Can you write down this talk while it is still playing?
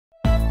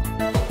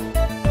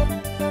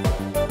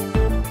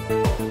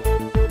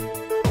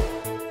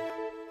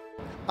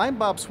I'm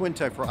Bob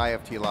Swientek for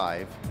IFT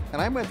Live, and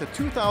I'm at the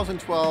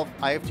 2012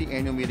 IFT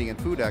Annual Meeting and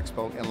Food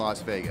Expo in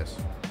Las Vegas.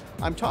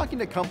 I'm talking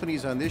to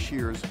companies on this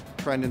year's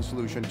Trend and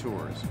Solution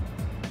Tours.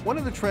 One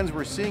of the trends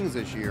we're seeing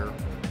this year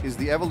is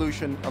the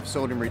evolution of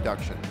sodium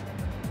reduction.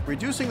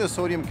 Reducing the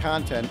sodium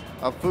content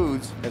of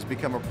foods has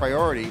become a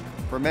priority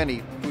for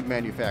many food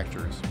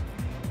manufacturers.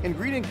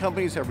 Ingredient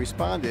companies have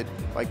responded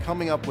by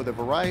coming up with a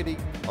variety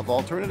of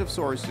alternative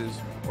sources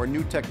or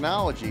new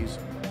technologies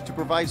to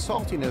provide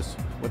saltiness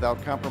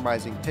without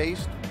compromising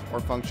taste or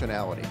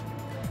functionality.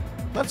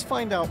 Let's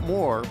find out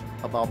more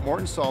about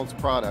Morton Salt's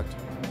product,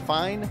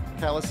 Fine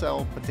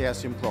KaliSel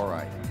Potassium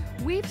Chloride.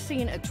 We've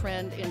seen a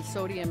trend in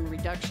sodium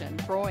reduction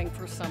growing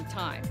for some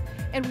time,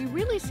 and we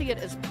really see it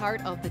as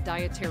part of the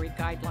dietary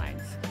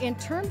guidelines. In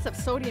terms of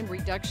sodium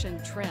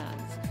reduction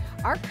trends,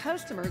 our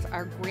customers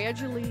are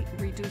gradually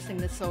reducing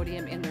the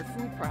sodium in their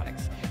food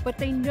products, but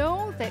they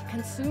know that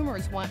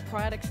consumers want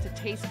products to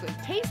taste good.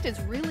 Taste is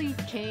really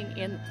king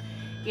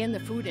in the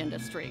food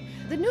industry.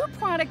 The new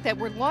product that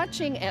we're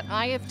launching at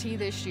IFT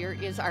this year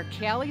is our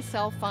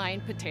KaliSel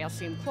Fine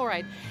Potassium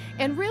Chloride.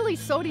 And really,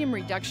 sodium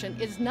reduction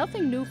is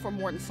nothing new for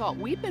Morton Salt.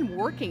 We've been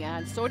working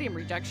on sodium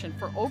reduction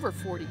for over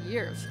 40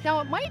 years. Now,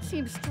 it might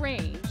seem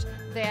strange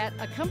that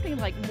a company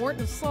like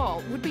Morton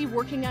Salt would be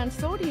working on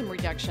sodium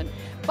reduction,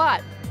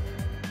 but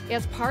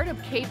as part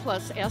of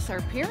K+S,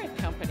 our parent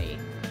company,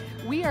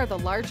 we are the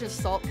largest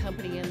salt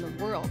company in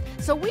the world.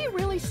 So we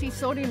really see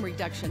sodium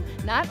reduction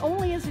not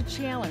only as a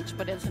challenge,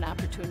 but as an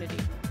opportunity.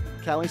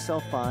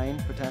 KaliSel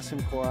Fine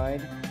Potassium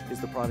Chloride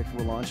is the product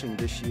we're launching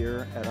this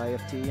year at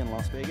IFT in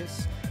Las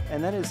Vegas.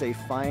 And that is a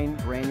fine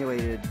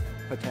granulated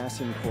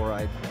potassium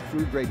chloride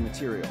food-grade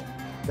material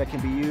that can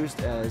be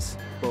used as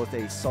both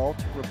a salt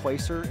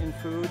replacer in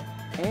food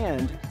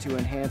and to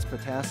enhance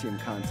potassium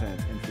content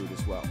in food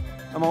as well.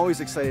 I'm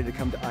always excited to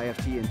come to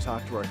IFT and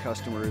talk to our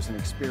customers and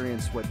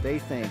experience what they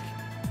think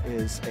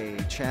is a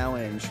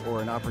challenge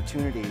or an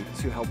opportunity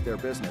to help their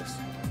business.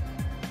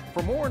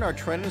 For more on our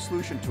Trend and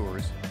Solution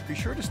Tours, be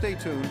sure to stay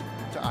tuned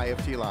to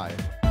IFT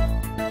Live.